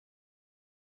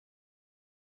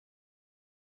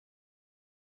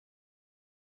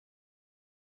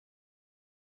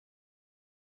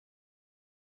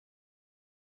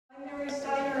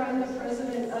I'm the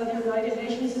president of the United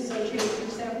Nations Association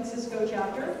San Francisco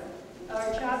chapter.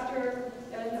 Our chapter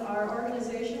and our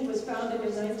organization was founded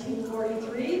in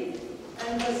 1943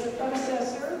 and was the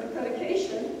predecessor, the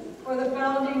predication for the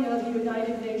founding of the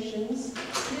United Nations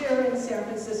here in San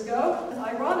Francisco.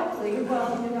 Ironically,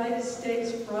 while the United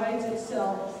States prides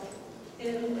itself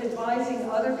in advising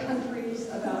other countries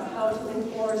about how to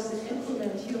enforce and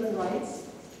implement human rights,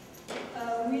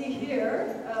 we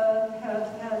here have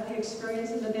had the experience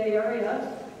in the Bay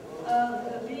Area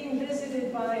of being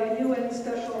visited by a UN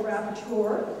Special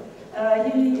Rapporteur.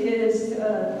 He is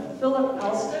Philip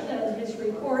Alston, and his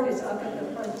report is up at the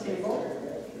front table.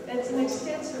 It's an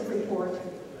extensive report,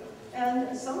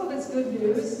 and some of it's good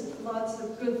news. Lots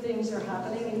of good things are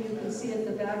happening, and you can see at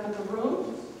the back of the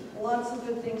room, lots of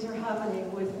good things are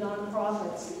happening with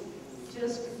nonprofits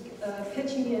just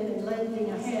pitching in and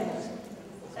lending a hand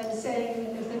and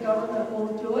saying if the government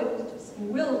won't do it,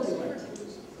 we'll do it.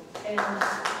 And we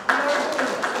are doing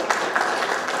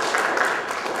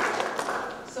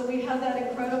it. So we have that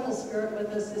incredible spirit with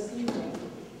us this evening.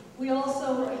 We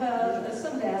also have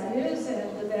some bad news,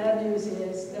 and the bad news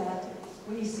is that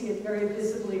we see it very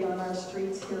visibly on our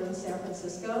streets here in San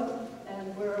Francisco,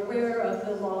 and we're aware of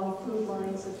the long food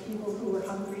lines of people who are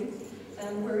hungry,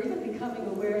 and we're even becoming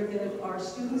aware that our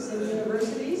students in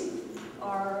universities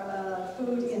are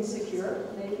food insecure.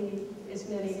 Maybe as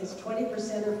many as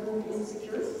 20% are food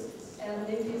insecure, and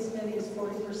maybe as many as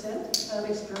 40% have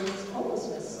experienced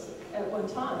homelessness at one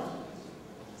time.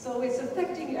 So it's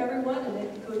affecting everyone, and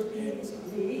it could be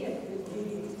me, it could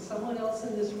be someone else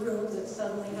in this room that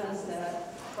suddenly has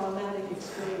that traumatic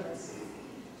experience.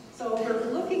 So we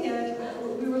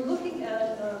were looking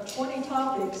at 20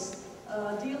 topics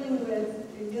dealing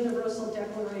with the Universal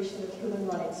Declaration of Human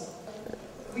Rights.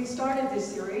 We started this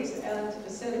series and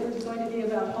said it was going to be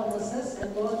about homelessness,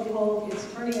 and lo and behold, it's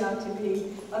turning out to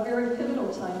be a very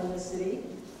pivotal time in the city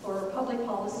for public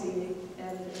policy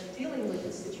and dealing with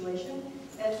this situation.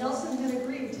 And Nelson had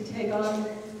agreed to take on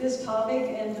this topic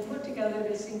and to put together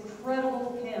this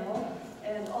incredible panel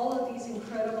and all of these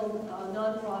incredible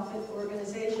nonprofit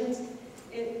organizations.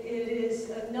 It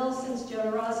is Nelson's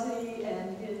generosity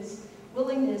and his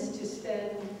willingness to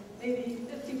spend maybe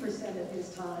 50% of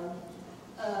his time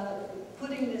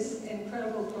putting this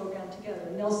incredible program together.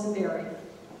 Nelson Berry.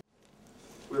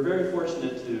 We're very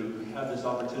fortunate to have this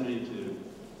opportunity to,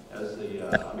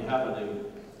 on behalf of the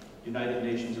United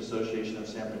Nations Association of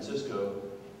San Francisco,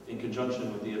 in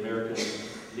conjunction with the American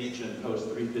Legion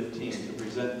Post 315, to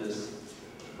present this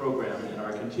program in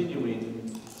our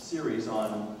continuing series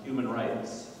on human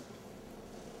rights.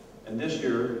 And this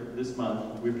year, this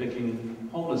month, we're picking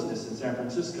homelessness in San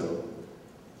Francisco.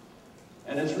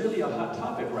 And it's really a hot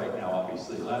topic right now,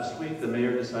 obviously. Last week, the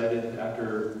mayor decided,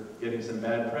 after getting some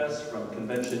bad press from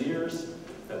conventioneers,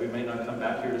 that we may not come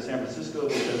back here to San Francisco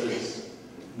because it's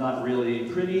not really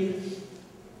pretty.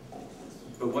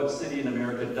 But what city in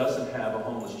America doesn't have a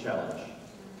homeless challenge?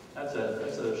 That's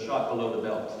a shot below the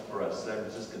belt for us San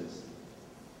Franciscans.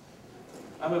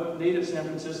 I'm a native San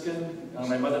Franciscan. On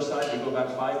my mother's side, we go back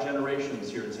 5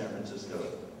 generations here in San Francisco.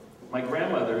 My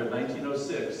grandmother, in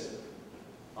 1906,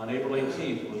 on April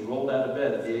 18th, was rolled out of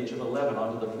bed at the age of 11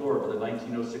 onto the floor of the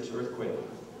 1906 earthquake.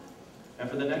 And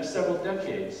for the next several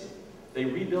decades, they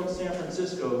rebuilt San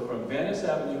Francisco from Venice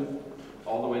Avenue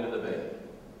all the way to the Bay,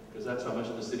 because that's how much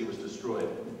of the city was destroyed.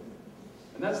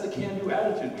 And that's the can-do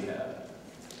attitude we have.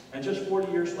 And just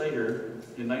 40 years later,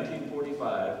 in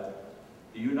 1945,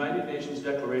 the United Nations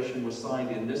Declaration was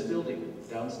signed in this building,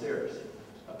 downstairs.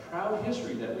 A proud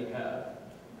history that we have.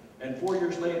 And 4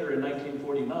 years later, in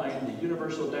 1949, the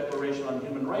Universal Declaration on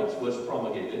Human Rights was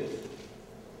promulgated.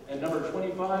 And number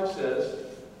 25 says,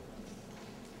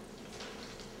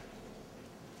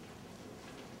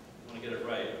 I want to get it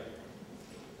right.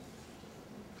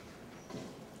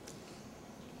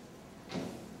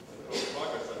 Look at the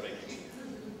progress I'm making.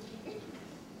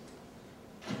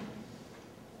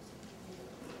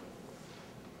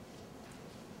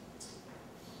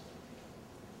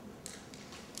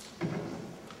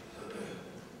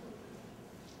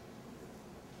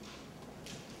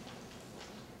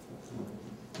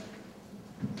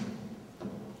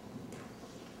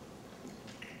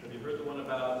 Have you heard the one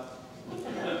about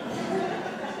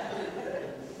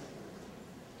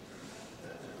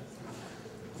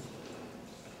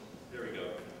there we go.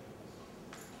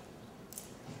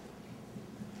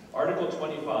 Article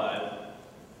 25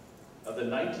 of the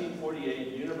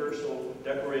 1948 Universal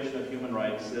Declaration of Human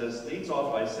Rights leads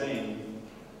off by saying,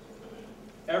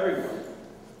 everyone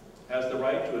has the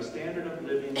right to a standard of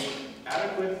living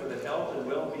adequate for the health and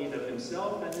well-being of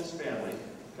himself and his family.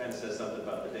 Kind of says something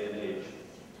about the day and age.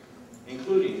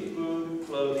 including food,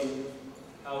 clothing,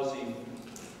 housing,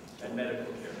 and medical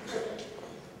care.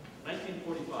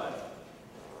 1945.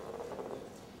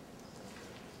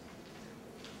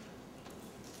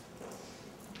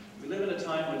 We live in a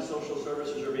time when social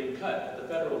services are being cut at the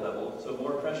federal level, so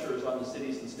more pressure is on the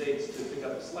cities and states to pick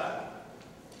up the slack.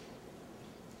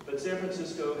 But San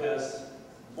Francisco has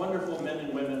wonderful men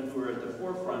and women who are at the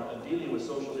forefront of dealing with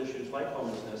social issues like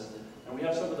homelessness, and we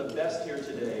have some of the best here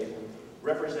today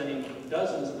representing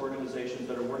dozens of organizations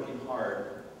that are working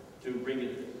hard to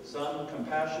bring some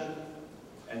compassion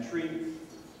and treat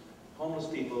homeless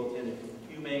people in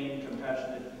a humane,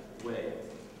 compassionate way.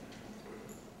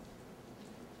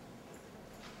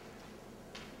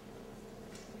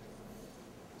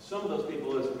 Some of those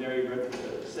people, as Mary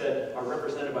said, are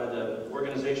represented by the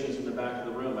organizations in the back of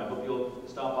the room. I hope you'll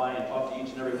stop by and talk to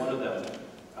each and every one of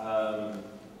them.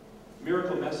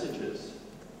 Miracle Messages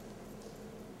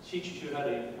teaches you how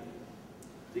to,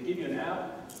 they give you an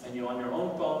app, and on your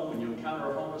own phone, when you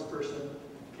encounter a homeless person,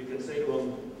 you can say to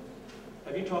them,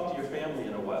 have you talked to your family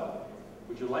in a while?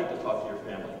 Would you like to talk to your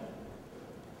family?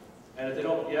 And if they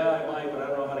don't, yeah, I might, but I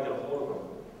don't know how to get a hold of them.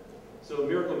 So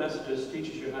Miracle Messages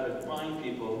teaches you how to find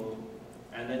people,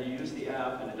 and then you use the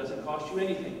app, and it doesn't cost you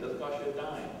anything. It doesn't cost you a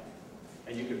dime.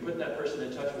 And you can put that person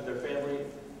in touch with their family,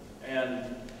 and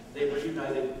they've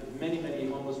reunited many, many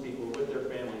homeless people with their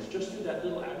families just through that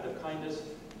little act of kindness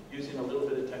using a little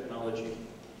bit of technology.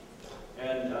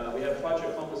 And we have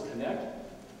Project Homeless Connect,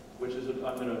 which is,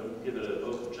 I'm going to give it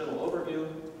a general overview,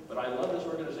 but I love this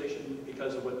organization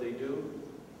because of what they do.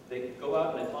 They go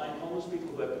out and they find homeless people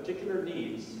who have particular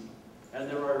needs, and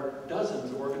there are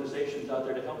dozens of organizations out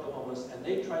there to help the homeless, and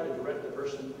they try to direct the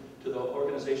person to the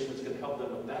organization that's going to help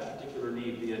them with that particular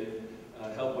need, be it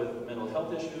help with mental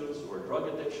health issues, or drug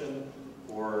addiction,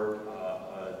 or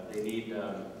they need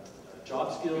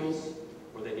job skills,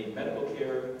 or they need medical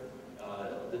care,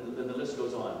 then the list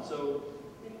goes on. So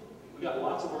we've got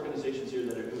lots of organizations here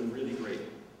that are doing really great.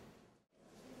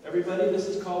 Everybody, this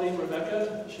is Colleen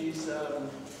Rivecca. She's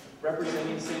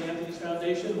representing St. Anthony's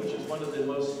Foundation, which is one of the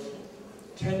most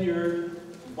tenured,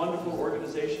 wonderful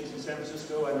organizations in San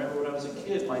Francisco. I remember when I was a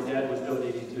kid, my dad was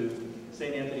donating to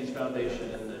St. Anthony's Foundation,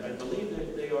 and I believe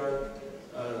that they are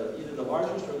either the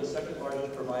largest or the second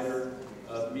largest provider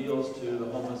of meals to the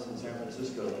homeless in San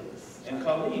Francisco. And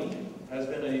Colleen has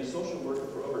been a social worker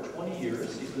for over 20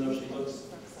 years, even though she looks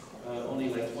only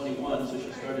like 21, so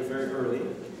she started very early.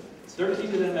 13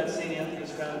 of them at St.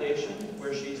 Anthony's Foundation,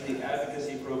 where she's the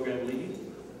Advocacy Program Lead.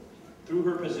 Through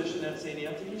her position at St.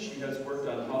 Anthony's, she has worked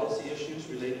on policy issues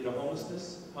related to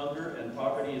homelessness, hunger, and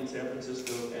poverty in San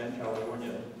Francisco and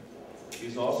California.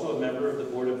 She's also a member of the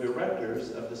Board of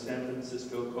Directors of the San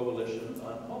Francisco Coalition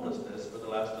on Homelessness for the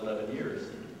last 11 years.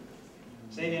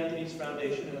 St. Anthony's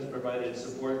Foundation has provided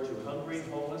support to hungry,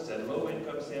 homeless, and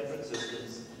low-income San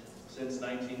Franciscans since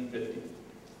 1950.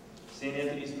 St.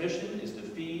 Anthony's mission is to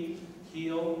feed,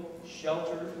 heal,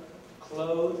 shelter,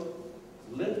 clothe,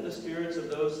 lift the spirits of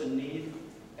those in need,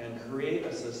 and create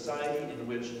a society in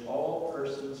which all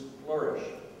persons flourish.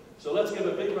 So let's give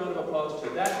a big round of applause to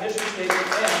that mission statement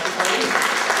and to Colleen.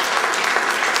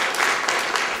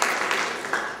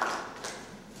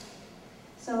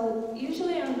 So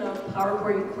usually I'm the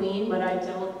PowerPoint queen, but I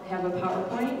don't have a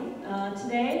PowerPoint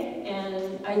today,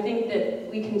 and I think that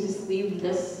we can just leave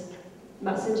this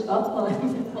message up while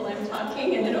I'm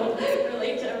talking, and it'll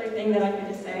relate to everything that I'm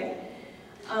going to say.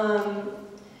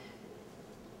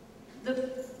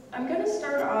 I'm going to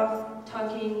start off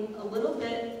talking a little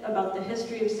bit about the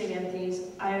history of St. Anthony's.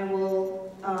 I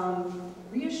will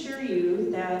reassure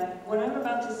you that what I'm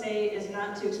about to say is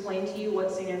not to explain to you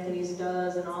what St. Anthony's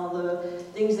does and all the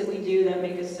things that we do that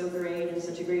make us so great and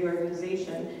such a great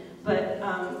organization, but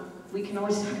we can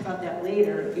always talk about that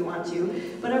later if you want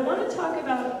to. But I want to talk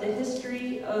about the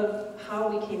history of how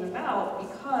we came about,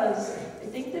 because I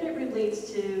think that it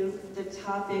relates to the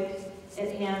topic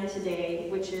at hand today,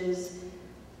 which is,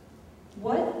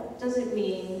 what does it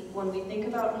mean when we think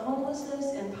about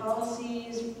homelessness and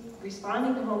policies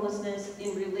responding to homelessness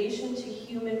in relation to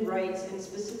human rights, and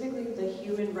specifically the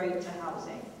human right to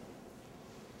housing?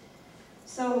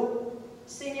 So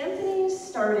St. Anthony's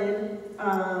started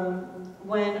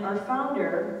when our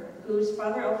founder, who's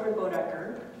Father Alfred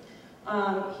Bodecker,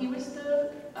 he was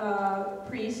the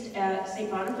priest at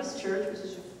St. Boniface Church, which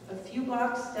is a few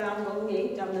blocks down Golden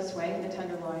Gate, down this way in the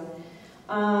Tenderloin.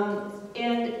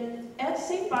 And at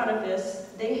St. Boniface,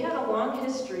 they had a long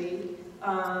history,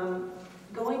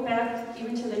 going back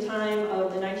even to the time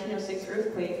of the 1906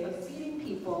 earthquake, of feeding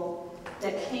people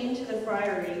that came to the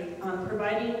friary,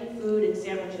 providing food and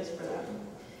sandwiches for them.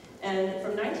 And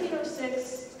from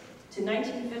 1906 to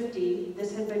 1950,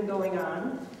 this had been going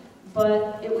on,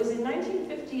 but it was in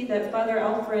 1950 that Father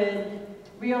Alfred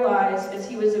realized, as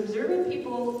he was observing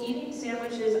people eating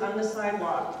sandwiches on the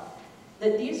sidewalk,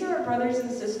 that these are our brothers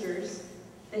and sisters.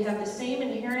 They have the same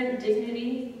inherent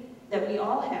dignity that we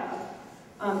all have,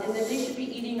 and that they should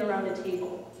be eating around a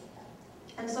table.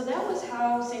 And so that was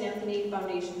how St. Anthony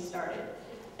Foundation started,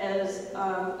 as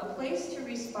a place to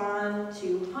respond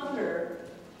to hunger,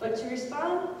 but to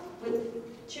respond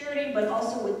with charity, but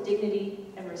also with dignity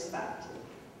and respect.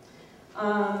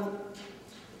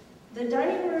 The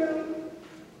dining room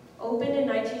opened in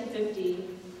 1950,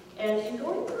 and in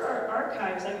going through our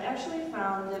archives, I've actually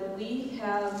found that we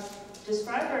have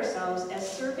described ourselves as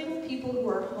serving people who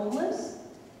are homeless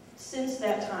since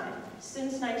that time,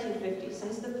 since 1950,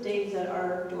 since the days that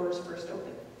our doors first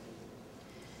opened.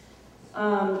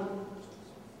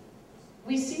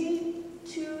 We see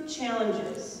two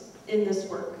challenges in this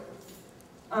work.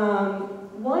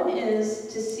 One is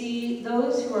to see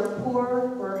those who are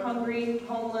poor, who are hungry,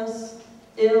 homeless,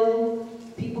 ill,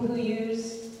 people who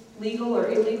use legal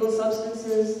or illegal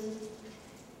substances,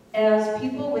 as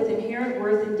people with inherent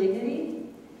worth and dignity,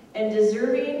 and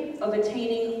deserving of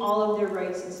attaining all of their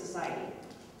rights in society.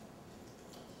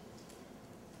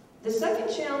 The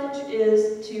second challenge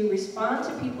is to respond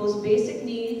to people's basic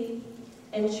need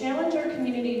and challenge our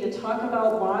community to talk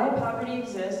about why poverty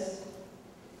exists,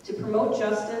 to promote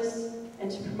justice, and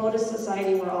to promote a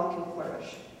society where all can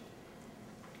flourish.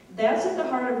 That's at the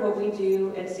heart of what we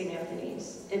do at St.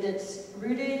 Anthony's, and it's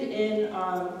rooted in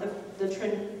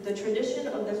the tradition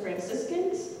of the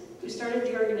Franciscans who started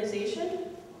the organization.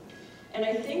 And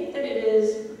I think that it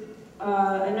is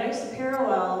a nice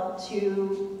parallel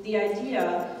to the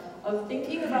idea of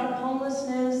thinking about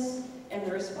homelessness and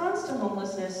the response to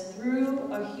homelessness through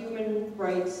a human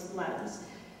rights lens.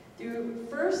 Through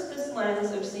first this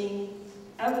lens of seeing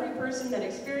every person that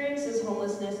experiences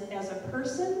homelessness as a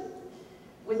person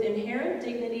with inherent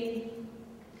dignity,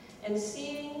 and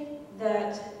seeing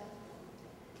that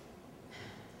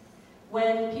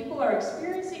when people are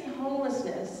experiencing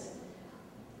homelessness,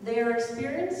 they are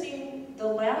experiencing the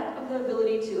lack of the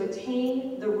ability to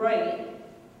attain the right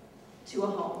to a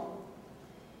home.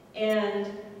 And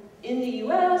in the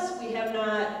US, we have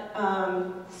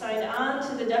not signed on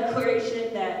to the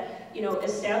declaration that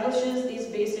establishes these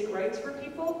basic rights for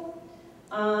people.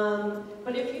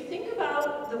 But if you think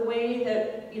about the way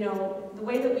that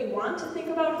we want to think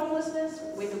about homelessness,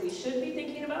 the way that we should be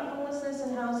thinking about homelessness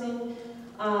and housing,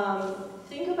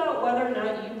 think about whether or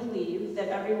not you believe that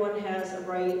everyone has a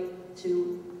right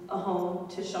to a home,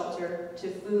 to shelter,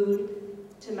 to food,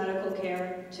 to medical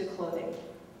care, to clothing.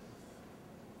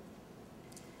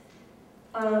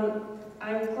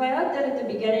 I'm glad that at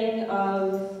the beginning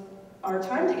of our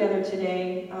time together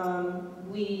today,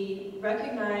 we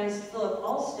recognized Philip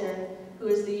Alston, who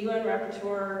is the UN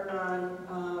Rapporteur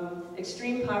on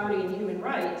Extreme Poverty and Human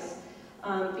Rights,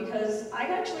 because I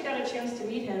actually got a chance to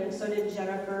meet him, and so did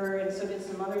Jennifer, and so did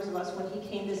some others of us when he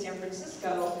came to San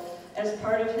Francisco as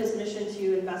part of his mission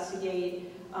to investigate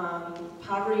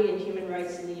poverty and human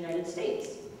rights in the United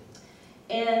States.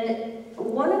 And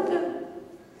one of the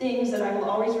things that I will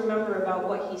always remember about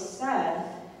what he said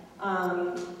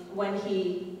when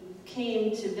he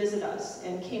came to visit us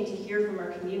and came to hear from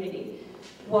our community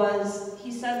was,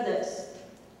 he said this: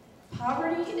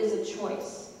 poverty is a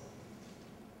choice.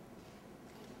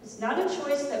 It's not a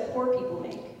choice that poor people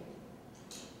make.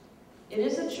 It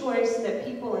is a choice that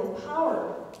people in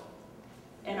power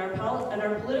and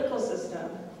our political system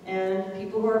and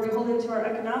people who are beholden to our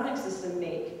economic system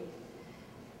make,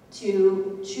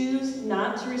 to choose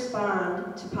not to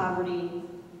respond to poverty,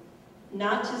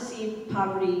 not to see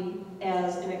poverty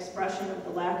as an expression of the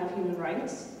lack of human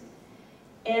rights.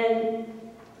 And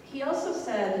he also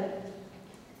said,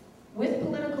 with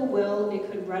political will,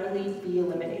 it could readily be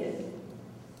eliminated.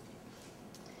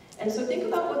 And so think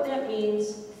about what that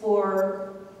means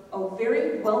for a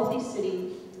very wealthy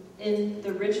city in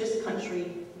the richest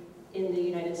country in the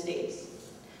United States.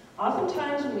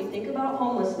 Oftentimes when we think about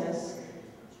homelessness,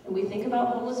 and we think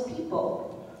about homeless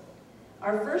people,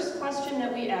 our first question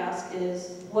that we ask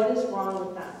is, what is wrong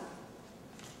with them?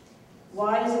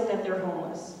 Why is it that they're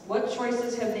homeless? What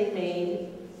choices have they made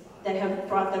that have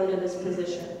brought them to this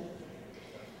position?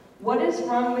 What is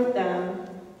wrong with them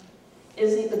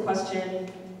isn't the question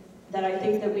that I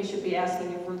think that we should be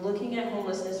asking if we're looking at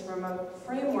homelessness from a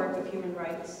framework of human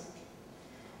rights.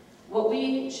 What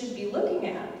we should be looking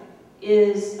at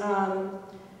is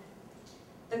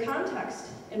the context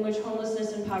in which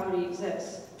homelessness and poverty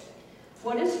exists.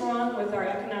 What is wrong with our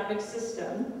economic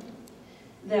system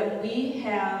that we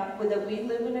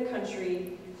live in a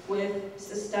country with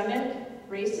systemic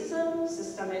racism,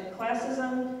 systemic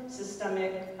classism,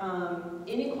 systemic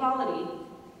inequality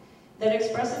that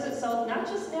expresses itself not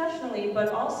just nationally, but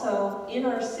also in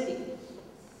our city,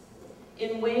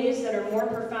 in ways that are more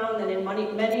profound than in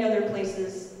many other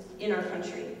places in our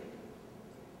country.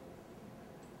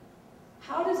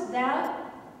 How does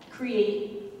that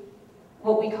create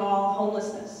what we call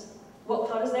homelessness?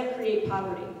 How does that create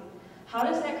poverty? How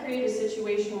does that create a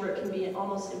situation where it can be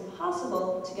almost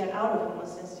impossible to get out of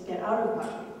homelessness, to get out of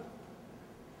poverty?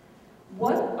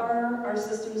 What are our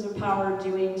systems of power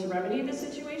doing to remedy the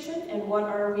situation, and what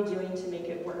are we doing to make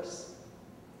it worse?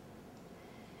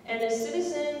 And as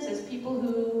citizens, as people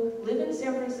who live in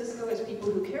San Francisco, as people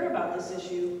who care about this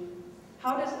issue,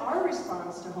 how does our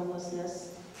response to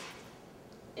homelessness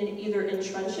either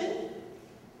entrench it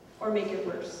or make it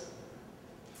worse?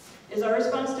 Is our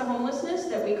response to homelessness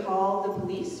that we call the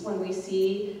police when we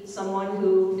see someone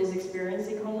who is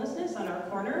experiencing homelessness on our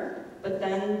corner, but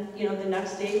then, the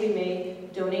next day we may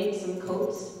donate some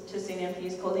coats to St.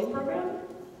 Anthony's clothing program?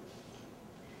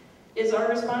 Is our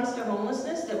response to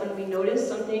homelessness that when we notice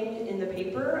something in the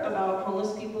paper about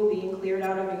homeless people being cleared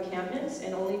out of encampments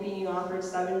and only being offered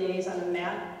 7 days on a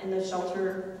mat in the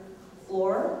shelter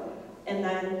floor, and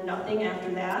then nothing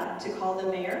after that, to call the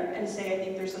mayor and say, I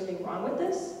think there's something wrong with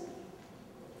this?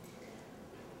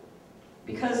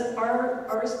 Because our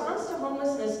response to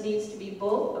homelessness needs to be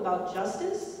both about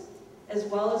justice as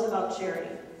well as about charity.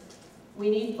 We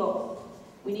need both.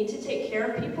 We need to take care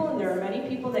of people, and there are many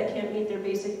people that can't meet their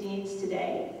basic needs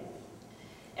today.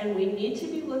 And we need to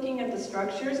be looking at the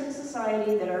structures in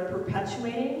society that are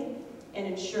perpetuating and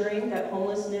ensuring that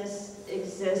homelessness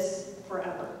exists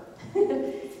forever.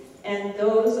 And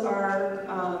those are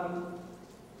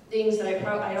things that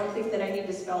I don't think that I need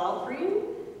to spell out for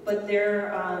you, but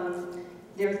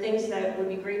they're things that would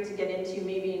be great to get into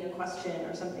maybe in a question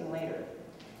or something later.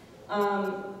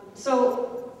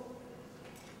 So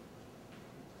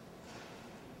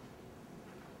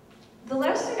the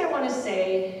last thing I want to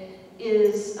say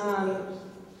is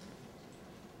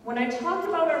when I talked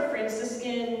about our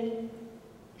Franciscan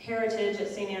heritage at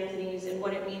St. Anthony's and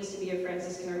what it means to be a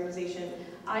Franciscan organization,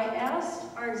 I asked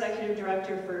our executive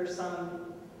director for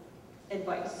some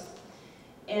advice.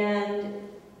 And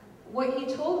what he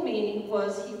told me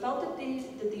was he felt that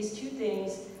these two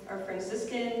things, our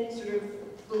Franciscan sort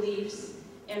of beliefs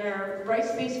and our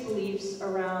rights-based beliefs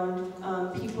around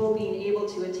people being able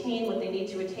to attain what they need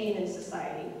to attain in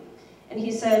society. And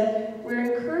he said,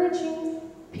 we're encouraging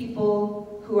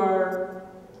people who are,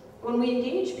 when we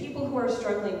engage people who are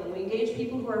struggling, when we engage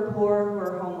people who are poor, who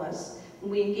are homeless,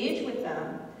 when we engage with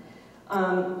them,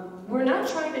 we're not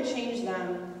trying to change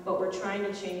them, but we're trying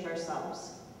to change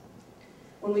ourselves.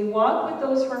 When we walk with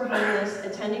those who are homeless,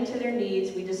 attending to their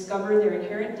needs, we discover their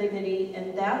inherent dignity,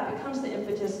 and that becomes the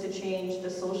impetus to change the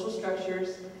social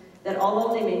structures that,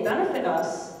 although they may benefit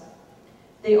us,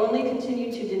 they only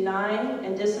continue to deny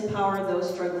and disempower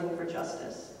those struggling for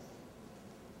justice.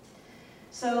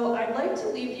 So I'd like to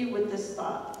leave you with this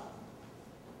thought.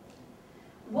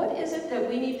 What is it that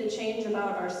we need to change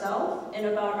about ourselves and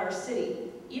about our city,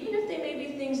 even if they may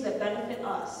be things that benefit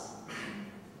us,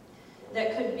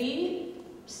 that could be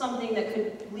something that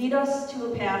could lead us to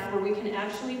a path where we can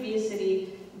actually be a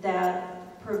city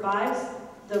that provides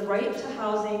the right to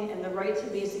housing and the right to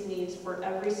basic needs for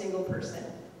every single person?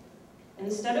 And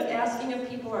instead of asking if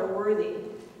people are worthy,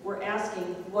 we're asking,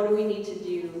 what do we need to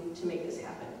do to make this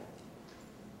happen?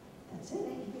 That's it.